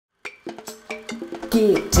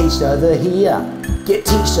Get teached over here. Get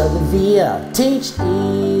teached over there. Teach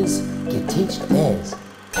is, get teached as.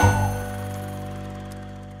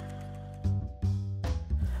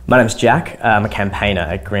 My name's Jack. I'm a campaigner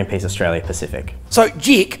at Greenpeace Australia Pacific. So,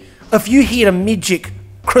 Jack, if you had a magic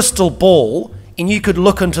crystal ball and you could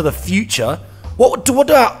look into the future, what do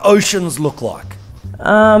our oceans look like?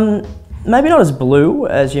 Maybe not as blue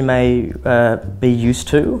as you may be used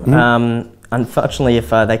to. Unfortunately, if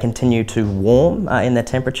they continue to warm in their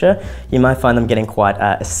temperature, you might find them getting quite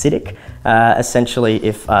acidic. Essentially,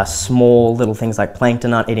 if small little things like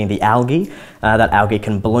plankton aren't eating the algae, that algae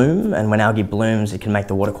can bloom, and when algae blooms, it can make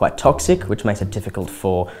the water quite toxic, which makes it difficult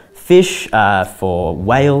for fish, for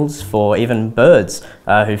whales, for even birds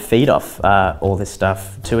who feed off all this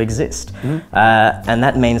stuff to exist. And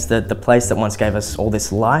that means that the place that once gave us all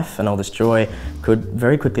this life and all this joy could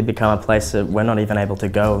very quickly become a place that we're not even able to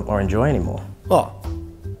go or enjoy anymore. Oh,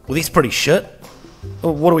 well, that's pretty shit.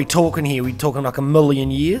 What are we talking here? Are we talking like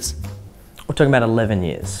 1,000,000 years? We're talking about 11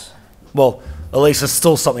 years. Well, at least it's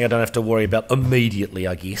still something I don't have to worry about immediately,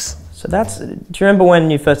 I guess. So do you remember when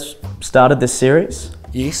you first started this series?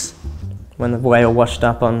 Yes. When the whale washed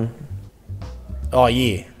up on... Oh,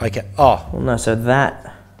 yeah, okay. Oh. Well, no, so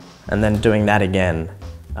that, and then doing that again,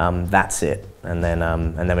 that's it. And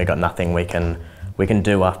then we got nothing we can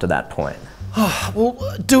do after that point. Well,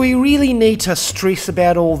 do we really need to stress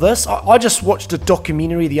about all this? I just watched a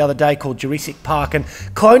documentary the other day called Jurassic Park, and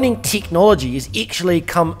cloning technology has actually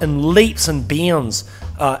come in leaps and bounds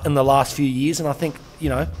in the last few years, and I think, you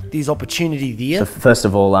know, there's opportunity there. So first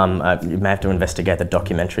of all, you may have to investigate the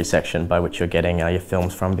documentary section by which you're getting your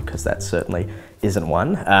films from, because that certainly isn't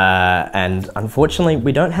one. And unfortunately,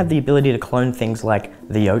 we don't have the ability to clone things like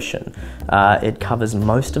the ocean. It covers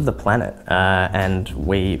most of the planet, and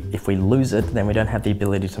if we lose it, then we don't have the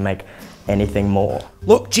ability to make anything more.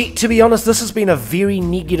 Look, Jet, to be honest, this has been a very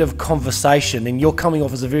negative conversation, and you're coming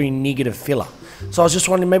off as a very negative fella. So I was just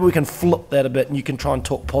wondering, maybe we can flip that a bit and you can try and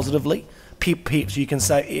talk positively. Perhaps you can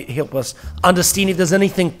help us understand if there's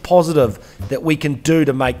anything positive that we can do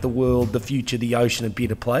to make the world, the future, the ocean a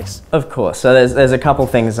better place. Of course. So there's a couple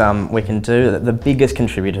things we can do. The biggest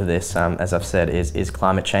contributor to this, as I've said, is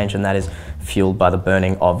climate change, and that is fueled by the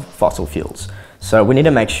burning of fossil fuels. So we need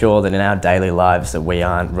to make sure that in our daily lives that we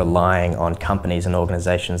aren't relying on companies and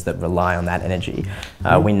organisations that rely on that energy.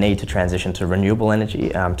 We need to transition to renewable energy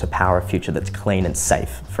to power a future that's clean and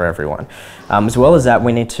safe for everyone. As well as that,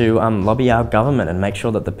 we need to lobby our government and make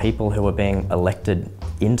sure that the people who are being elected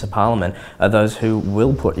into Parliament are those who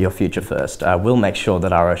will put your future first, will make sure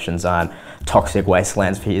that our oceans aren't toxic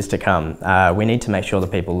wastelands for years to come. We need to make sure the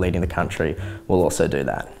people leading the country will also do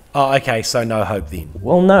that. Oh, okay, so no hope then?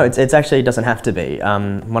 Well, no, it actually doesn't have to be.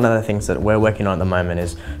 One of the things that we're working on at the moment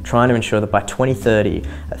is trying to ensure that by 2030,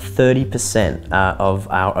 30% of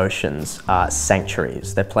our oceans are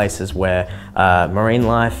sanctuaries. They're places where marine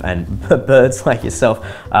life and birds like yourself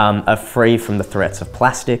are free from the threats of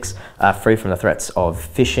plastics, free from the threats of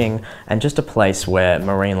fishing, and just a place where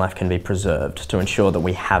marine life can be preserved to ensure that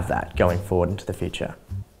we have that going forward into the future.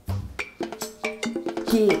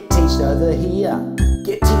 Get teached over here.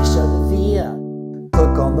 Get teached over there.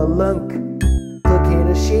 Click on the link.